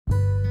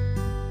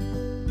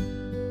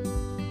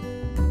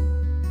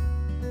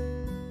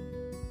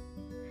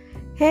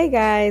Hey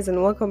guys,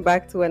 and welcome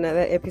back to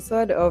another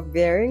episode of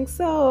Bearing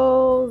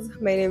Souls.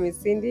 My name is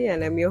Cindy,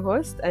 and I'm your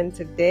host. And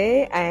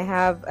today I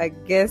have a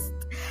guest,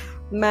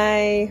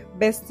 my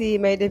bestie,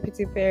 my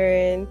deputy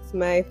parent,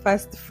 my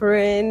fast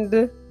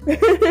friend.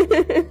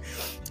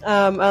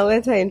 I'll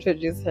let her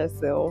introduce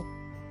herself.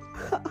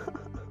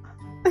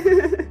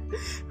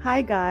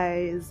 Hi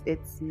guys,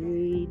 it's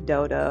me,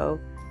 Dodo,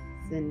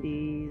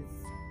 Cindy's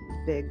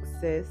big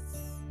sis,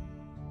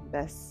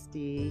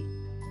 bestie,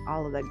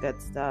 all of that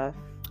good stuff.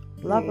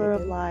 Lover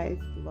of life,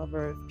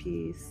 lover of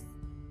peace.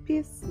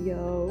 Peace,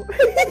 yo.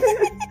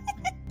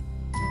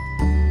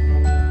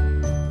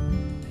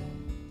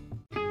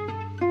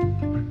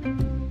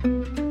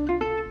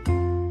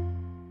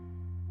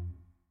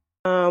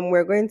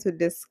 We're going to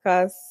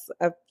discuss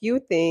a few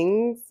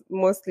things,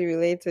 mostly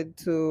related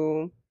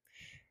to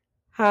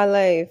her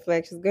life.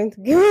 Like she's going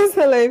to give us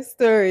her life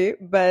story.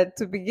 But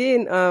to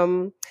begin,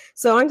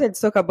 so I wanted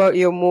to talk about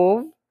your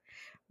move,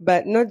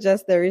 but not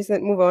just the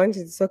recent move. I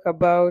wanted to talk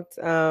about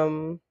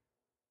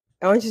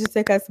I want you to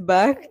take us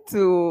back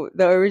to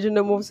the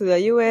original move to the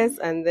US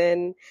and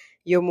then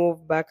your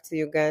move back to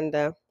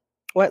Uganda.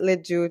 What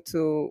led you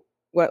to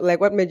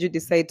what made you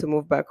decide to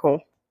move back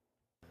home?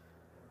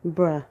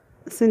 Bruh,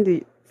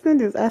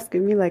 Cindy's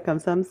asking me like I'm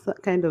some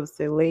kind of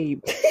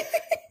celeb.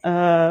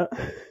 uh,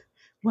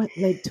 what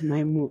led to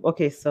my move?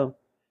 Okay, so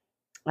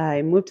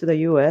I moved to the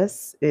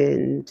US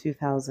in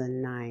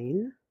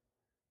 2009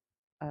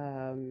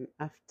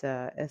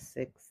 after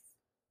Essex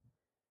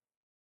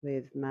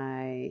with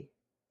my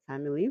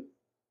family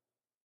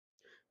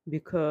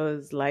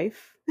because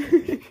life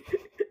it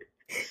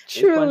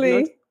was not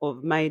Truly.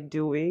 of my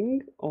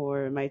doing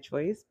or my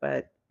choice,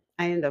 but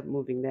I ended up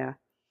moving there.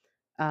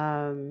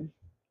 Um,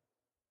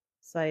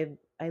 so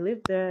I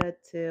lived there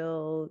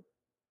till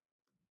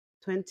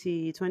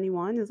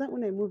 2021. Is that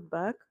when I moved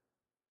back?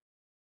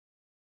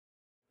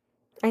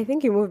 I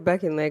think you moved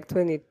back in like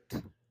 20.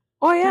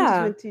 Oh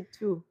yeah.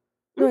 2022.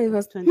 No, it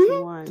was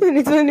 21.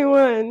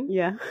 2021.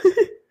 Yeah.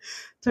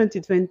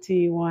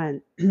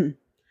 2021.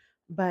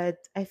 But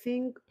I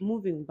think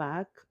moving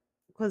back,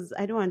 because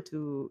I don't want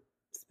to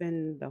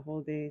spend the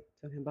whole day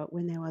talking about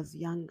when I was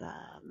younger,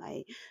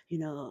 I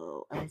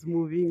was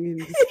moving in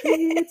the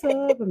streets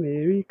of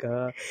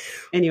America.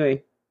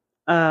 Anyway,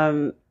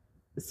 um,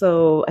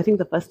 so I think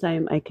the first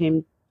time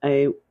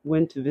I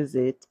went to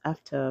visit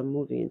after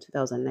moving in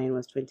 2009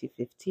 was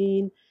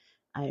 2015.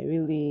 I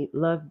really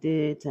loved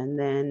it. And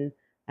then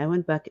I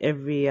went back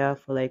every year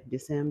for like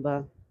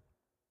December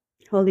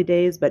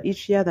holidays. But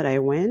each year that I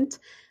went,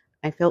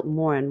 I felt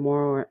more and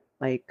more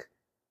like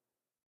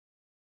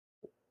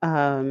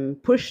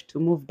pushed to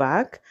move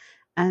back.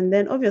 And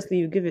then obviously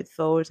you give it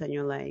thought and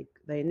you're like,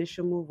 the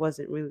initial move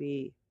wasn't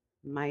really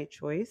my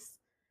choice.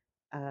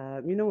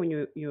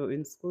 When you're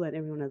in school and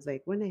everyone was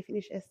like, when I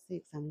finish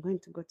S6, I'm going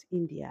to go to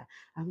India.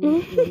 I'm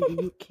going to be in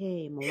the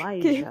UK,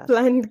 Malaysia.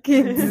 Planned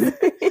kids.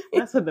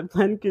 That's what the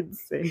planned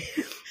kids say.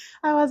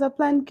 I was a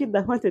planned kid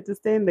that wanted to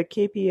stay in the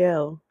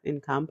KPL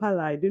in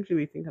Kampala. I didn't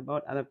really think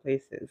about other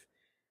places.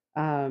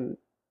 Um,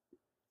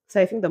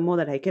 so I think the more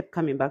that I kept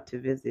coming back to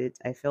visit,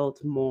 I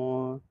felt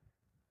more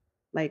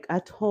like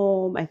at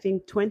home. I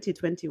think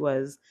 2020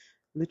 was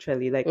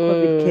literally like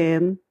COVID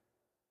came,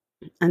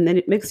 and then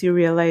it makes you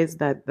realize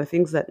that the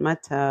things that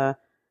matter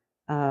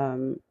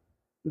um,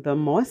 the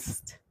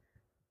most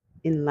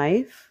in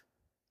life,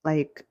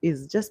 like,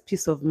 is just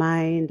peace of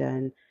mind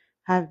and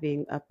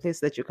having a place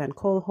that you can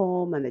call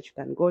home and that you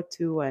can go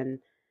to, and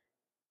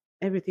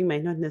everything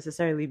might not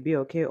necessarily be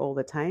okay all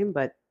the time,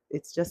 but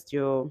it's just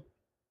your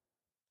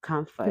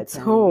comfort. It's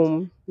And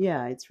home.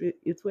 yeah, it's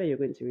where you're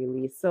going to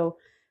release. So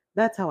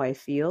that's how I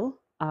feel.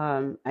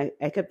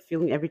 I kept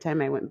feeling every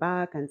time I went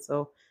back, and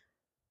so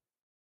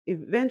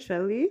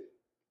eventually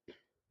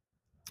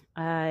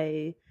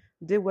I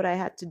did what I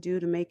had to do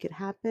to make it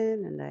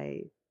happen, and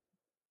I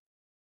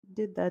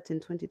did that in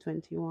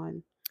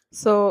 2021.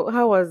 So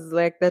how was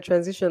like the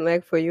transition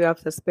like for you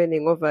after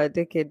spending over a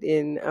decade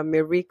in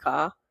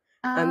America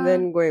and Uh,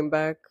 then going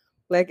back?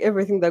 Like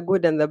everything, the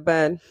good and the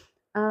bad.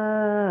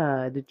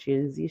 the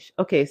transition.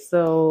 Okay,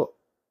 so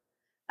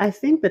I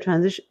think the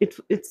transition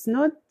it's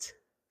not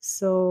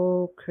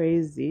so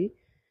crazy.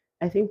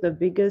 I think the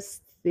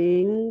biggest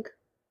thing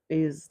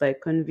is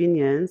like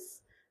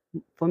convenience.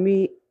 For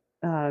me,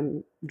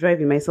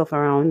 driving myself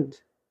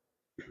around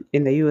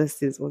in the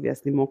US is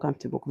obviously more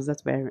comfortable because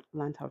that's where I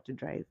learned how to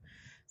drive.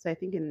 So I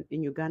think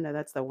in Uganda,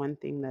 that's the one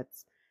thing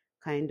that's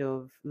kind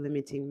of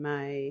limiting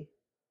my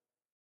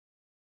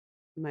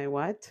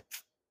what?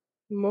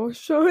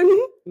 Motion.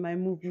 My But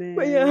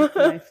movement, yeah.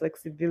 my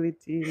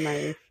flexibility,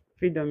 my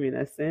freedom in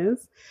a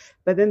sense.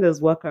 But then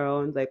there's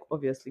workarounds, like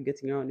obviously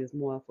getting around is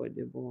more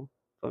affordable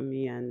for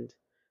me and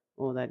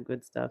all that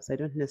good stuff. So I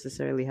don't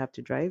necessarily have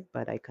to drive,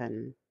 but I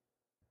can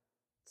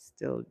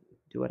still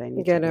do what I need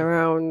to Get do.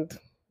 around.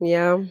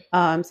 Yeah.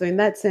 So in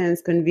that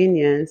sense,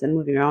 convenience and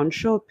moving around,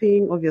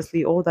 shopping,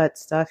 obviously all that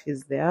stuff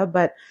is there.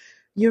 But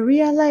you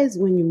realize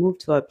when you move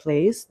to a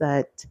place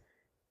that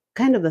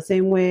kind of the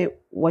same way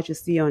what you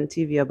see on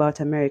TV about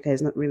America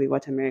is not really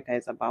what America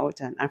is about,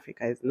 and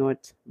Africa is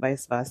not,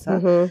 vice versa.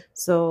 Mm-hmm.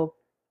 So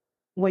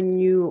when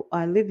you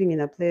are living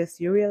in a place,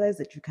 you realize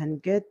that you can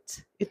get,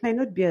 it might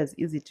not be as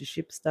easy to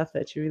ship stuff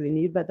that you really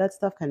need, but that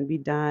stuff can be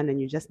done, and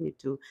you just need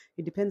to,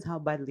 it depends how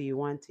badly you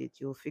want it.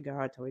 You'll figure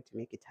out a way to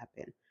make it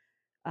happen.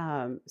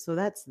 So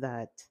that's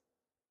that.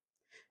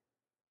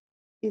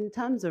 In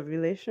terms of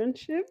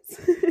relationships,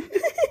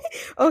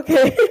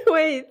 Okay,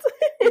 wait.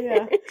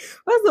 yeah,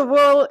 First of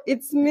all,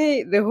 it's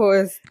me, the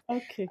host.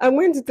 okay. I'm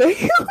going to tell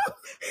you.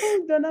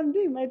 Hold on, I'm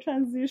doing my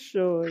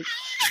transition.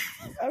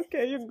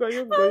 Okay, you go,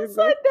 you go, I'm you so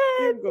go,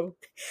 dead. you go.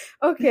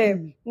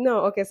 Okay,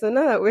 no, okay. So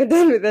now that we're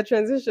done with the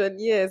transition,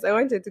 yes, I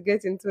wanted to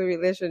get into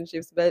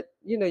relationships, but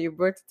you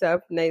brought it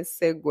up. Nice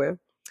segue.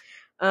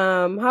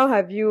 How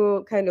have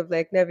you kind of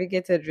like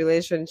navigated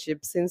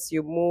relationships since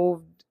you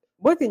moved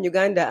both in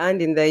Uganda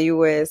and in the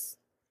US?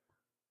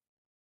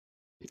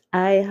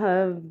 I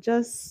have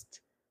just,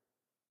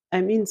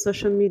 I mean,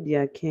 social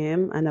media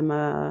came,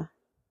 and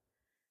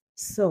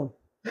so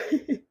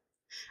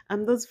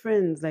I'm those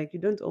friends, like, you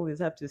don't always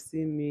have to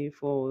see me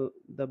for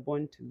the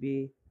bond to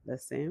be the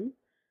same.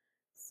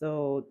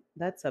 So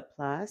that's a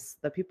plus.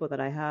 The people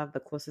that I have the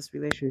closest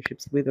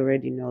relationships with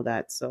already know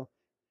that. So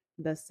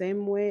the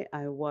same way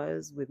I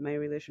was with my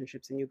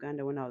relationships in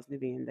Uganda when I was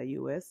living in the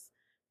US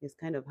is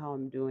kind of how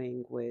I'm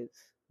doing with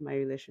my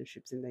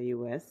relationships in the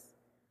US,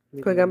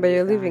 living in Kwegamba,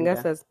 you're leaving us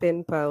Uganda. as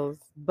pen pals.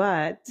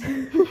 But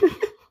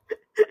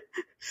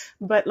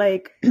but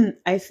like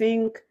I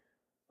think,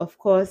 of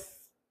course,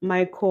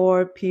 my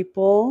core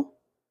people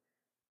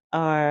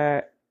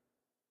are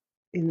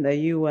in the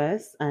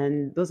US,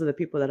 and those are the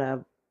people that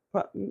I've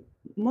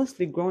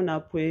mostly grown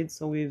up with.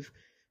 So we've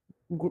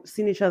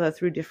seen each other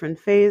through different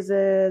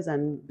phases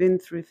and been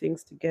through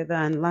things together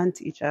and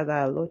learned each other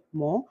a lot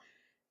more,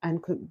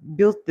 and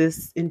built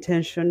this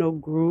intentional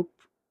group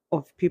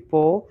of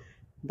people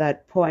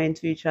that pour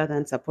into each other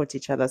and support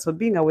each other. So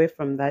being away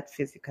from that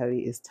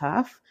physically is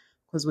tough,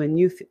 because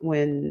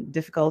when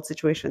difficult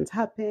situations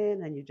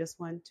happen and you just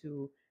want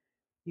to,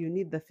 you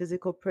need the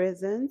physical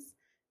presence,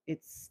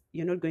 it's,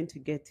 you're not going to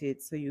get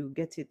it. So you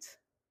get it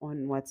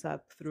on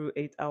WhatsApp through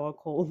 8-hour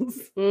calls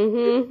or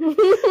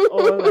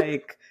Mm-hmm.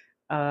 like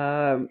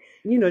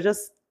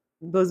just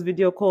those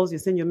video calls. You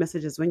send your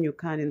messages when you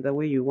can in the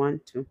way you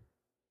want to.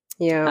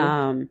 Yeah.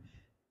 um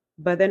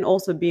but then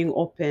also being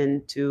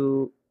open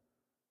to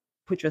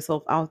put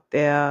yourself out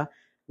there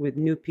with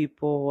new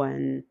people,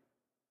 and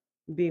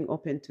being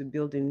open to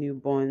building new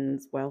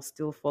bonds while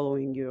still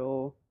following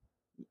your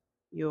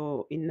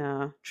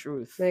inner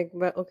truth. Like,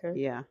 but okay.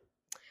 Yeah.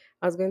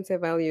 I was going to say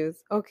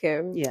values. Okay.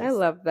 I Yes.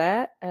 love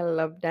that. I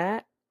love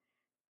that.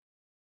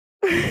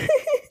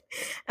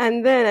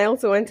 And then I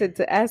also wanted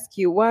to ask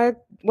you what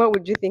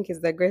would you think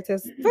is the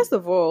greatest? First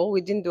of all,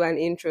 we didn't do an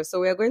intro, so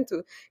we are going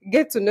to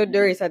get to know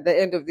Doris at the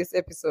end of this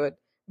episode.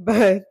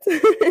 But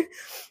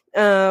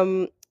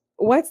um,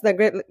 what's the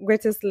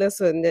greatest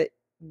lesson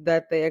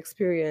that they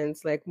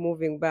experience, like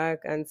moving back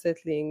and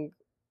settling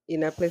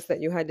in a place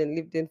that you hadn't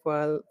lived in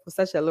for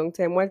such a long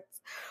time?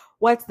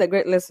 What's the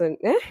great lesson?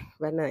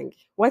 Banang.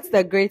 What's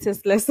the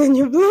greatest lesson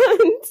you've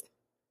learned?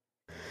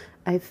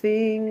 I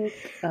think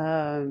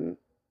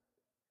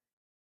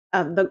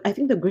I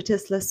think the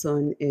greatest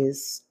lesson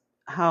is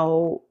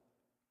how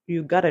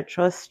you gotta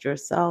trust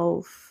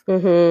yourself,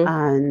 Mm-hmm.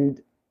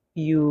 and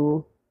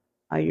you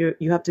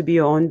you have to be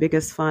your own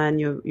biggest fan,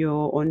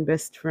 your own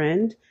best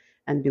friend,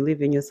 and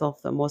believe in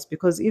yourself the most.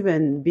 Because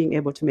even being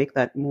able to make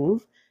that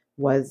move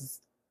was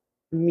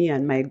me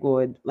and my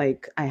God.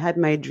 Like, I had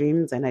my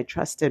dreams and I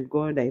trusted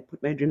God. I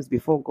put my dreams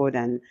before God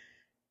and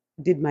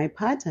did my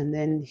part, and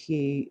then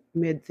He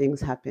made things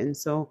happen.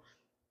 So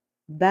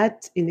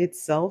that in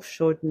itself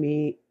showed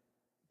me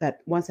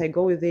that once I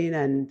go within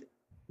and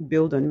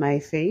build on my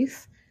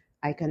faith,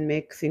 I can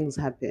make things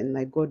happen.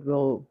 Like, God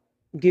will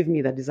give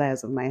me the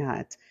desires of my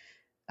heart.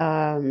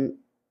 Um,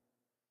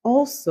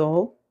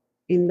 Also,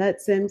 in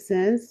that same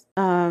sense,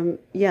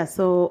 yeah.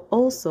 So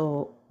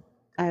also,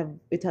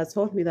 it has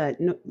taught me that,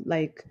 no,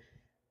 like,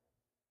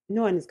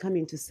 no one is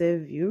coming to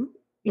save you.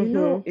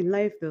 Mm-hmm. In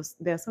life,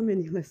 there are so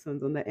many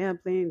lessons on the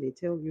airplane. They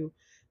tell you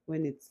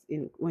when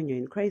you're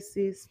in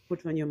crisis,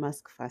 put on your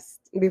mask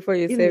first. Before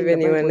you Even save in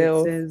the Bible, anyone it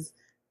else. says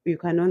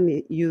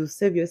you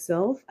save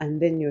yourself and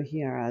then your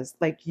hearers.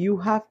 Like, you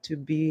have to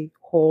be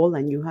whole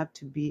and you have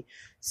to be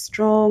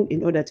strong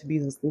in order to be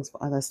those things for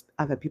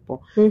other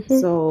people. Mm-hmm.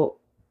 So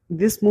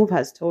this move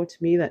has taught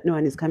me that no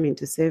one is coming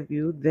to save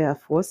you.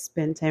 Therefore,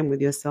 spend time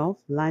with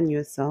yourself, learn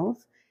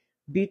yourself,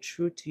 be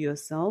true to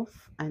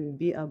yourself, and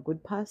be a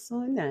good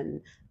person,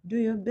 and do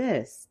your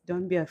best.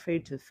 Don't be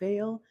afraid to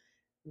fail.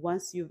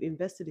 Once you've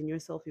invested in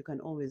yourself, you can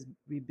always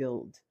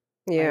rebuild.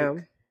 Yeah.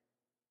 Like,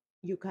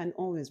 you can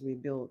always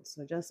rebuild.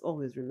 So just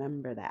always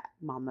remember that,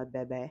 mama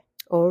baby.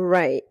 All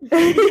right.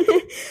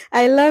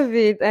 I love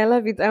it. I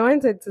love it. I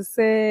wanted to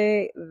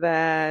say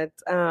that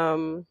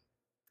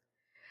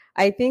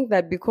I think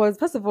that because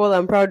first of all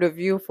I'm proud of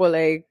you for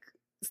like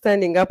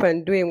standing up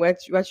and doing what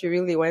you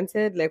really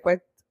wanted, like what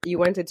you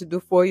wanted to do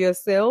for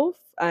yourself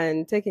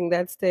and taking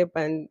that step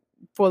and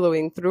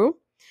following through.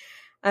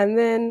 And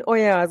then, oh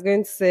yeah, I was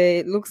going to say,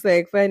 it looks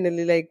like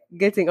finally, like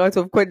getting out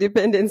of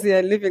codependency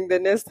and leaving the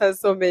nest has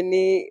so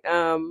many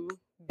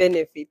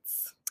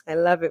benefits. I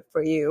love it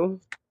for you.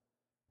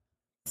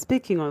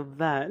 Speaking of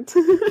that,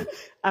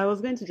 I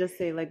was going to just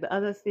say, like, the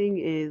other thing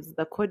is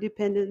the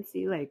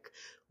codependency. Like,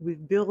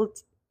 we've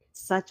built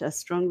such a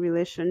strong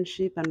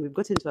relationship and we've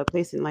gotten to a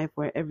place in life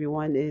where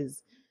everyone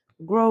is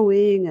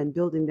growing and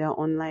building their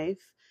own life.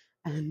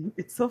 And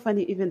it's so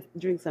funny, even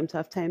during some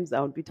tough times,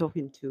 I would be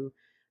talking to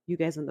you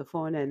guys on the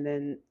phone, and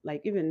then,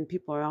 like, even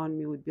people around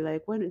me would be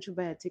like, why don't you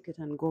buy a ticket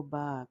and go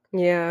back?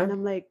 Yeah. And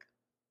I'm like,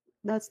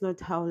 that's not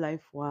how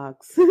life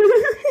works.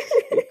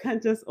 You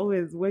can't just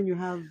always, when you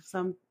have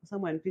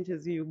someone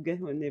pinches you, you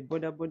get on a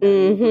border and you go to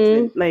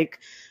Mm-hmm. like,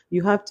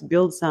 you have to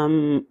build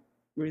some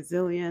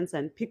resilience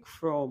and pick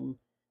from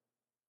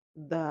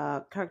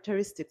the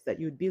characteristics that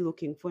you'd be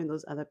looking for in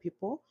those other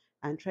people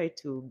and try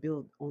to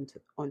build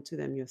onto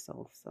them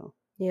yourself. So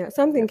Yeah,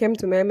 something yeah. came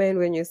to my mind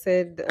when you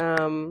said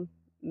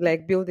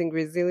like building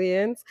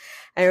resilience.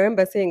 I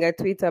remember seeing a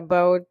tweet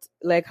about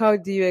like how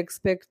do you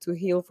expect to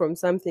heal from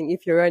something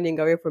if you're running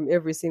away from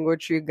every single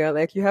trigger?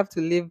 Like you have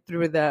to live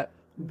through the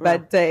Bruh,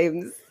 bad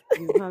times.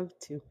 you have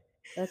to.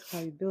 That's how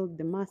you build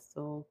the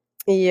muscle.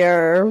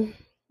 Yeah.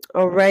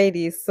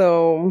 Alrighty.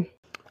 So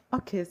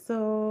Okay,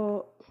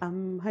 so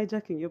I'm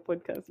hijacking your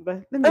podcast,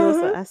 but let me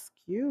also uh-huh. ask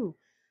you,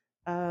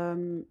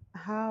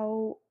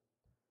 how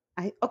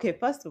I okay,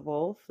 first of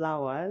all,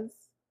 flowers.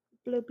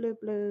 Blue, blue,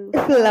 blue,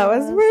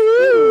 Flowers for flowers.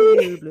 Blue,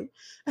 me. blue,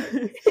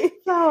 blue.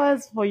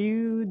 Flowers for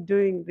you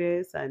doing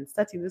this and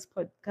starting this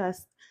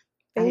podcast.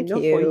 I Thank know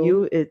for you.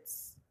 you,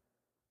 it's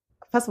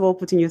first of all,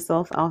 putting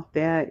yourself out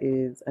there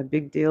is a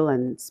big deal,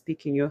 and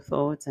speaking your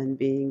thoughts and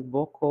being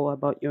vocal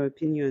about your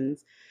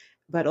opinions,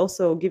 but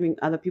also giving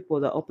other people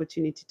the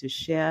opportunity to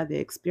share their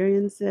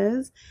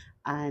experiences,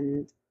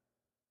 and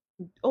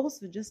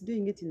also just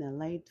doing it in a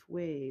light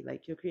way,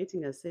 like you're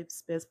creating a safe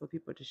space for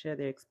people to share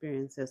their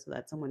experiences so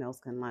that someone else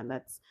can learn.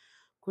 That's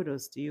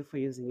kudos to you for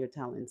using your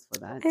talents for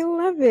that. I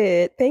love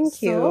it.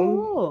 Thank you.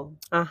 So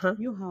Uh-huh.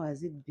 you, how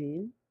has it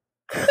been?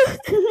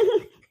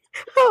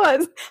 How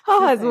has Since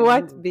I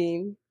what moved.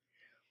 been?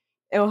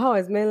 Oh, how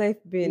has my life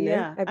been? Eh?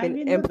 Yeah, I've I been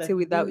mean, not empty that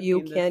without busy you.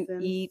 in the Can't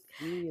sense, eat,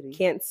 really.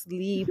 can't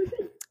sleep.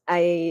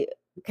 I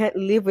can't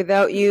live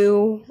without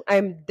you.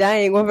 I'm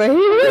dying over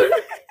here.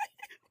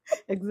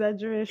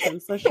 Exaggeration,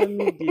 social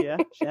media.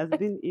 She has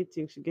been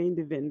eating, she gained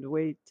even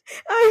weight.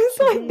 I'm She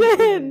so gained dead.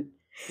 even.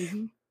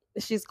 Mhm.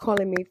 She's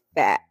calling me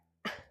fat.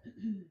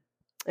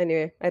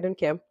 Anyway, I don't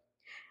care.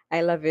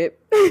 I love it.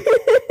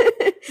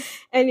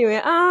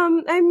 Anyway,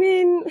 I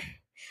mean,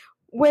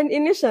 when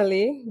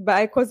initially,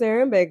 but because I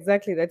remember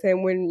exactly the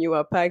time when you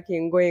were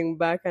packing, going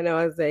back, and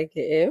I was like,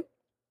 eh.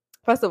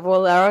 First of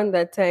all, around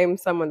that time,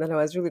 someone that I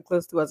was really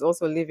close to was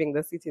also leaving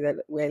the city that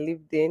we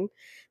lived in,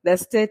 the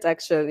state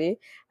actually.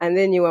 And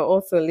then you were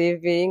also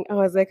leaving. I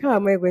was like, how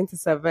am I going to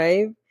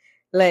survive?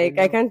 I Like,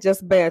 I know. can't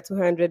just buy a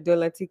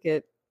 $200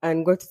 ticket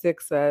and go to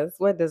Texas.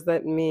 What does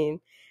that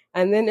mean?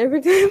 And then every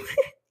time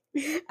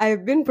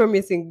I've been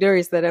promising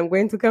Doris that I'm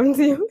going to come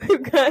to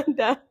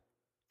Uganda.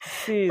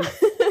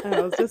 Sis,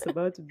 I was just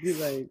about to be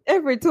like,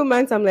 Every 2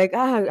 months, I'm like,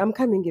 I'm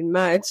coming in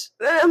March.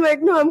 I'm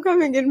like, no, I'm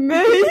coming in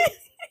May.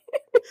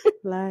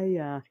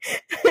 liar.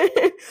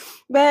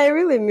 But I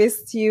really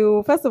missed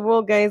you. First of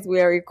all, guys,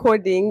 we are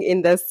recording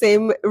in the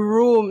same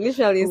room,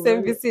 literally same Well, you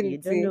don't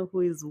vicinity. know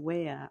who is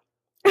where.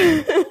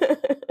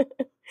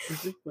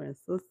 As if we're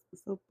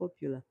so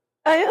popular.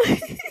 I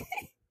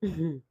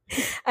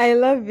I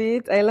love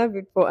it. I love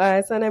it for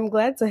us, and I'm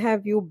glad to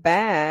have you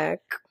back.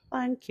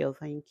 Thank you,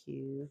 thank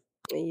you.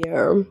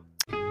 Yeah.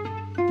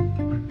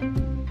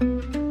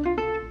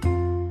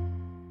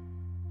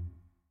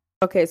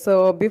 Okay,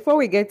 so before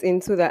we get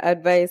into the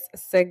advice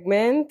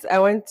segment, I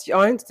want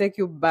to take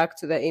you back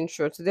to the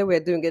intro. Today we're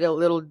doing it a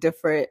little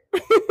different.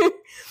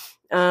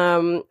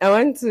 I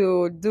want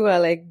to do a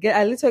like get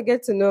a little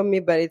get to know me,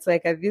 but it's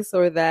like a this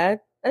or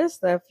that.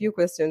 Just a few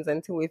questions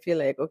until we feel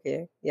like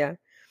okay, yeah.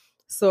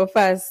 So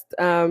first,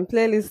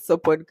 playlists or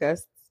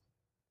podcasts.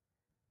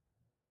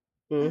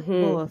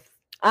 Mm-hmm. Both.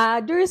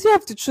 Doris, you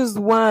have to choose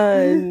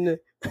one.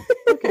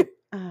 Okay.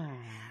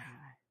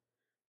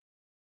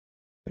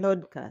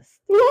 Podcast.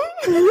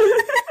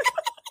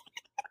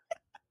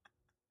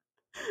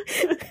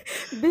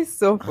 Be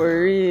so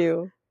for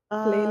real.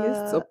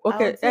 Playlists or I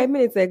okay. would I say,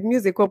 mean, it's like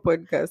music or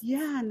podcast.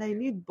 yeah, and I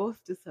need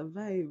both to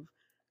survive.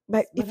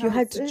 But But if I you would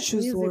had to say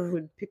choose music one,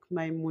 would pick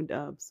my mood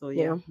up. So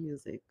yeah, yeah.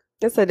 music.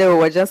 Yesterday we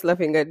were just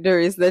laughing at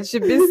Doris that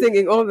she'd been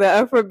singing all the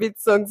Afrobeat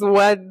songs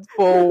word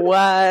for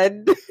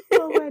word.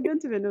 Oh, I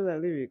don't even know the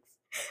lyrics.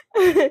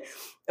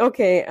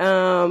 Okay,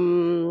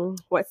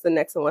 what's the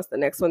next one? What's the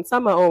next one?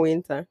 Summer or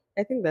winter?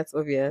 I think that's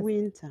obvious.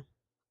 Winter.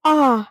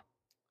 Ah,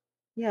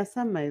 Yeah,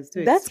 summer is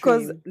too that's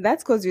cause extreme.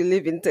 that's cause you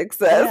live in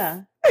Texas.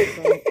 Yeah.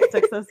 So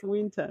Texas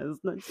winters,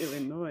 not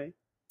Illinois.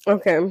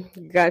 Okay,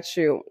 got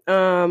you.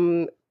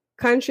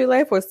 Country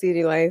life or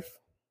city life?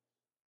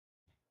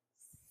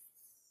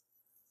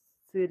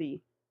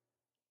 City.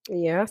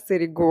 Yeah,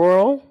 city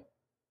girl.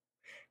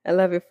 I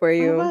love it for How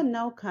you. about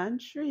now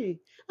country?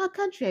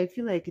 Country, I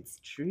feel like it's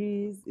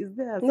trees. Is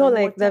there No, some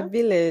like the water?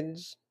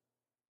 village.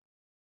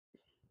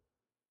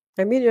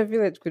 I mean, your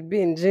village could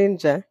be in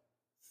Ginger.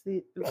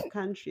 See,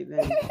 country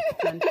then.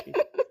 Country.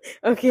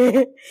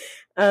 Okay.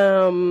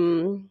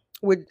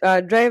 Would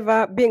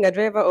driver being a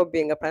driver or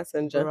being a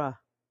passenger? Bruh.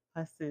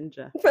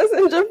 Passenger.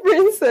 Passenger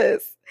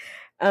princess.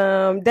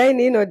 Dine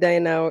in or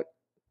dine out?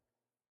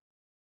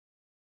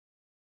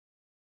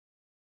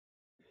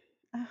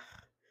 Ah,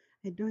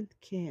 I don't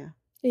care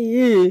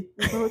Yeah.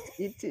 about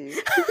eating.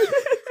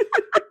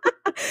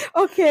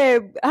 Okay,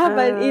 have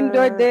an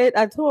indoor uh, date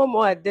at home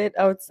or a date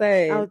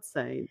outside.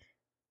 outside.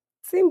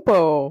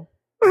 Simple.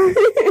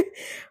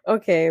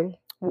 Okay.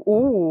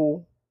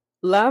 Ooh.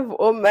 Love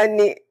or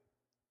money?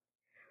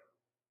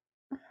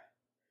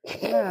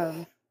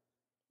 Love.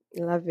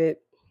 Love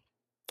it.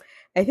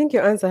 I think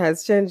your answer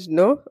has changed,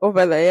 no?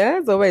 Over the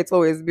years, or it's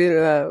always been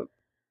love.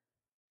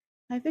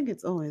 I think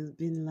it's always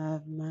been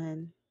love,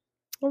 man.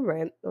 All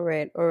right, all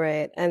right, all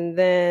right. And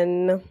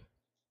then,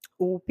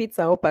 ooh,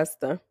 pizza or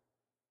pasta?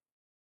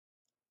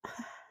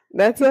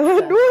 That's a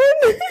hard Pizza.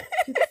 one.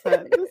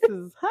 Pizza. This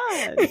is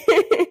hard.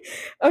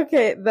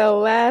 Okay, the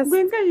last,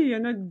 Gwenka, you're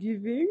not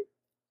giving.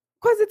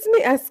 because it's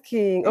me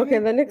asking. Okay,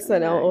 the next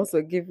one I'll Alright.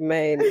 also give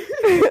mine.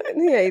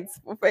 Yeah, it's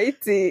for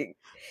fighting.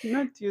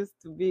 Not used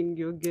to being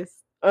your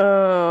guest.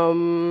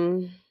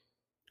 Um,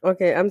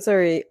 okay, I'm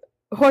sorry.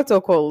 Hot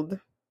or cold?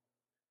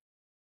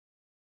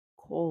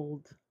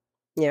 Cold.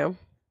 Yeah.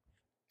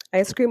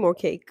 Ice cream or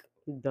cake?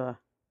 The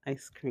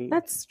ice cream.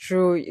 That's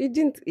true. You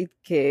didn't eat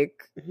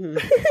cake.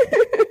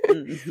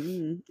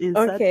 Insert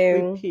clip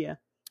Okay. here.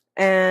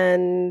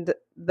 And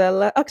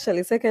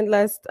actually second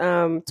last,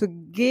 to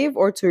give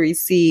or to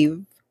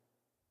receive?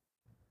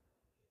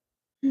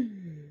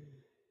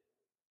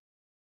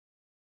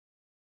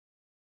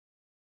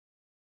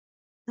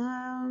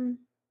 Um,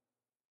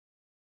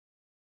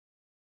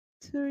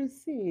 to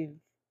receive.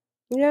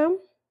 Yeah,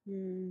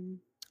 Mm,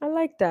 I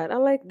like that. I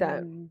like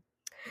that. mm,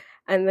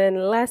 And then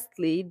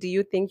lastly, do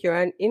you think you're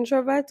an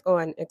introvert or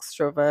an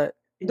extrovert?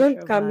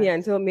 Don't come here introvert.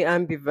 and tell me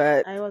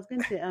ambivert. I was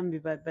going to say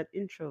ambivert, but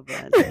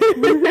introvert.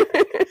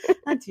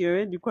 Auntie, you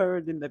already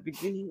quarreled in the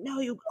beginning. No,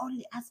 you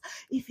only ask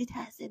if it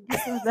has a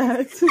this or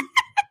that.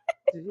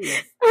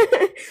 Jeez.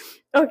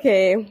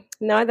 Okay,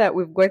 now that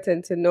we've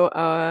gotten to know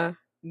our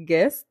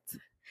guest,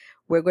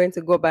 we're going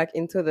to go back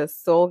into the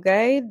soul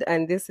guide,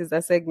 and this is the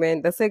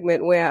segment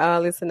where our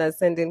listeners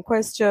send in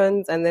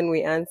questions and then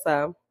we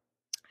answer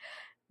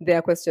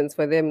their questions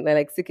for them. They're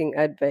like seeking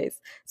advice.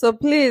 So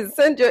please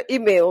send your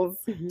emails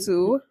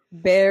to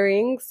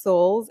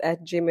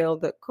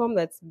baringsouls@gmail.com.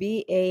 That's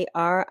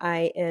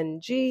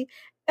BARINGSOULS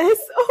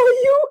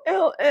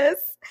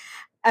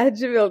at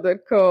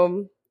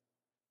gmail.com,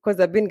 because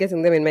I've been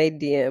getting them in my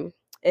DM.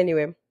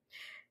 Anyway,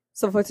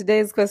 so for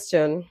today's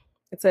question,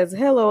 it says,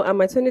 "Hello, I'm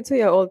a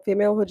 22-year-old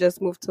female who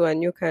just moved to a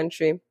new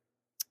country.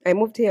 I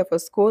moved here for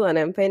school and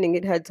I'm finding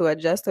it hard to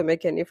adjust or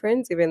make any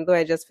friends, even though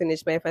I just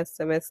finished my first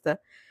semester.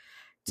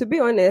 To be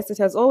honest, it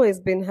has always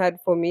been hard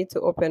for me to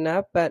open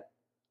up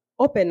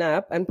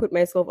and put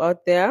myself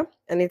out there,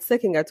 and it's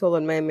taking a toll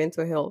on my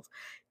mental health.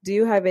 Do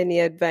you have any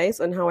advice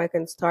on how I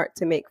can start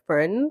to make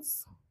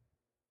friends?"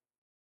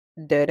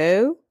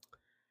 Dodo.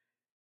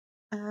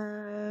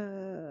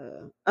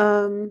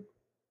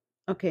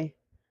 Okay.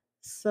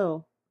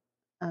 So,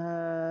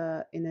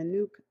 in a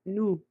new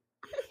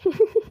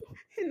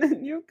in a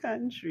new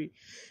country,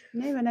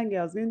 maybe when I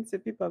was going to say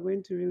people are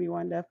going to really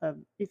wonder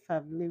if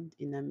I've lived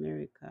in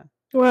America.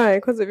 Why?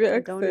 Because of your I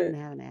don't even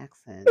accent. have an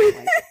accent.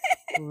 Like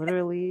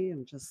literally,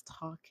 I'm just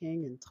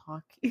talking and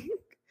talking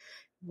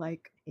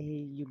like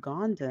a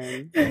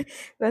Ugandan.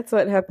 That's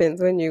what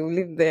happens when you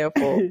live there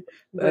for as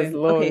But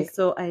okay, long.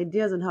 so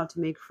ideas on how to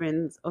make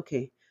friends.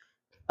 Okay.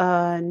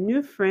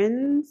 New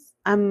friends.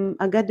 I'm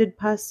a guarded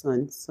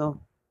person, so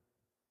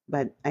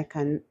but I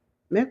can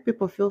make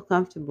people feel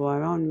comfortable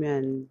around me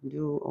and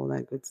do all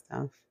that good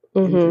stuff.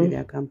 Enjoy Mm-hmm.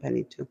 their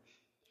company too.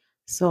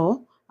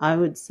 So I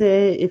would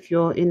say if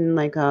you're in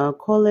like a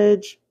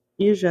college,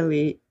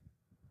 usually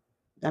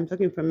I'm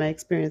talking from my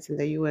experience in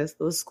the US,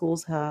 those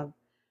schools have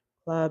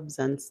clubs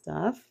and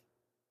stuff.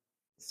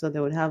 So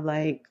they would have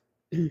like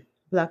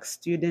Black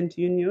Student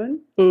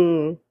Union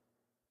Mm.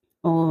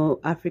 or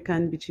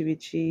African Bichi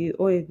Bichi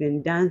or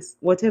even dance,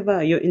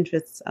 whatever your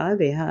interests are,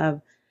 they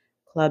have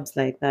clubs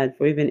like that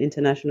for even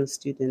international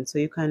students. So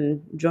you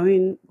can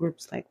join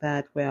groups like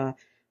that where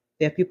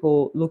there are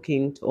people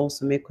looking to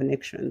also make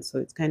connections. So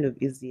it's kind of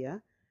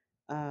easier.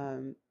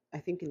 I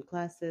think in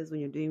classes when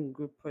you're doing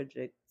group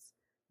projects,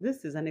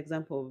 this is an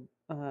example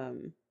of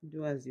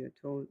do as you're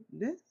told.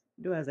 This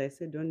do as I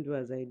say, don't do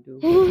as I do.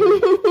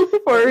 For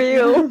But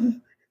real.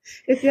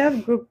 if you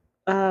have group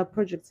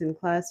projects in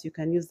class, you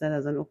can use that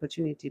as an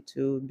opportunity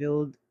to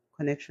build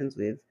connections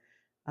with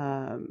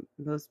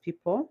those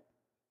people.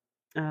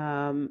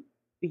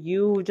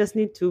 You just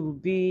need to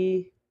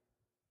be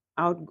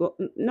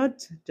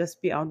not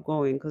just be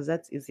outgoing because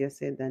that's easier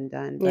said than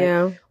done, but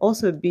Yeah.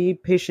 also be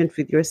patient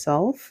with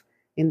yourself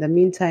In the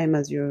meantime,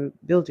 as you're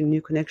building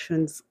new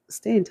connections,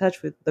 stay in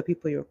touch with the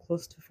people you're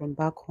close to from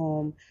back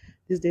home.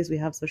 These days we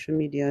have social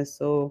media,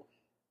 so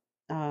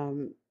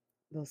um,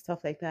 those stuff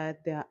like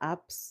that. There are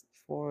apps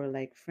for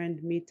like friend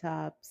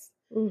meetups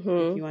if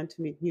Mm-hmm. you want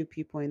to meet new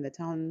people in the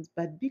towns,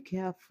 but be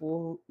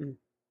careful.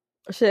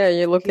 Share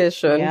your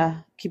location.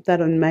 Keep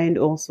that in mind.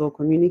 Also,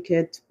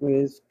 communicate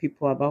with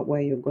people about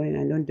where you're going,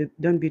 and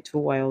don't be too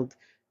wild.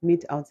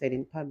 Meet outside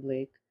in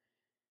public.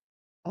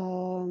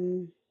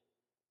 Um,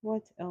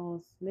 what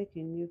else?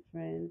 Making new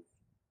friends.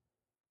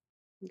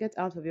 Get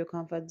out of your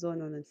comfort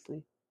zone.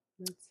 Honestly,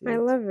 that's I it.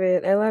 love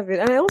it. I love it.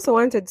 And I also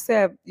wanted to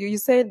say, you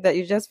said that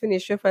you just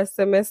finished your first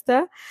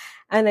semester,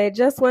 and I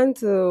just want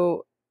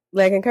to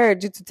like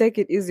encourage you to take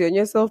it easy on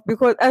yourself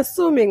because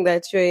assuming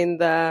that you're in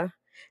the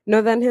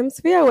northern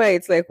hemisphere where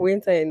it's like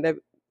winter in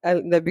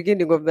the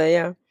beginning of the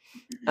year,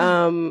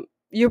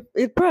 you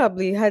it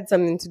probably had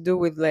something to do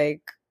with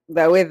like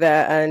the weather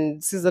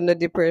and seasonal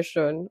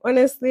depression.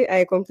 Honestly,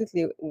 I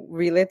completely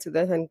relate to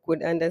that and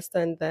could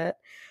understand that.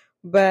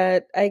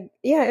 But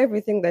yeah,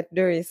 everything that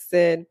Doris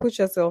said, put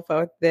yourself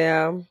out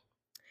there,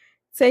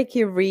 take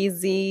it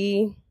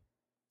easy.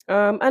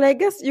 And I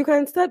guess you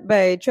can start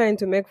by trying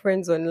to make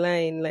friends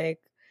online. Like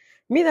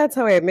me, that's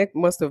how I make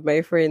most of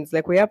my friends.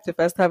 Like we have to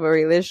first have a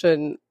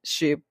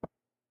relationship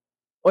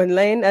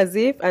online as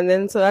if, and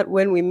then so that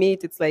when we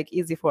meet, it's like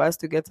easy for us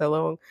to get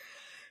along.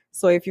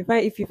 So if you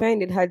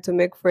find it hard to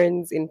make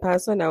friends in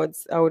person, I would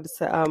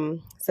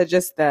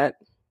suggest that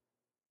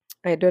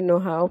I don't know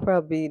how,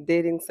 probably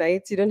dating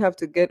sites. You don't have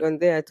to get on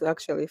there to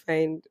actually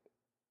find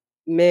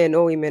men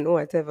or women or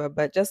whatever,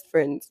 but just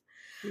friends.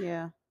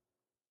 Yeah,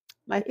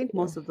 I think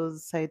most of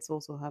those sites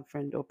also have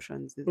friend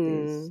options these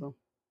days. Mm, So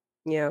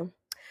yeah.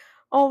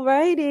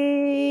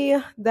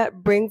 Alrighty.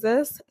 That brings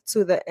us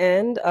to the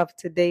end of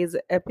today's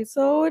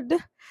episode.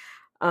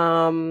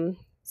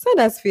 Send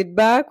us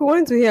feedback. We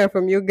want to hear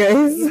from you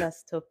guys. give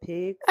us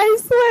topics. I You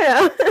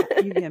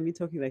swear. hear me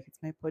talking like it's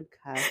my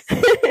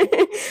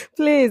podcast.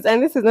 Please,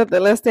 and this is not the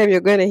last time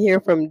you're going to hear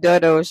from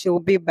Dodo. She'll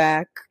be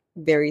back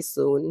very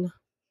soon.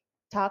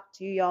 Talk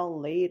to y'all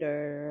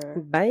later.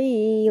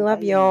 Bye. Love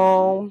Bye.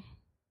 y'all.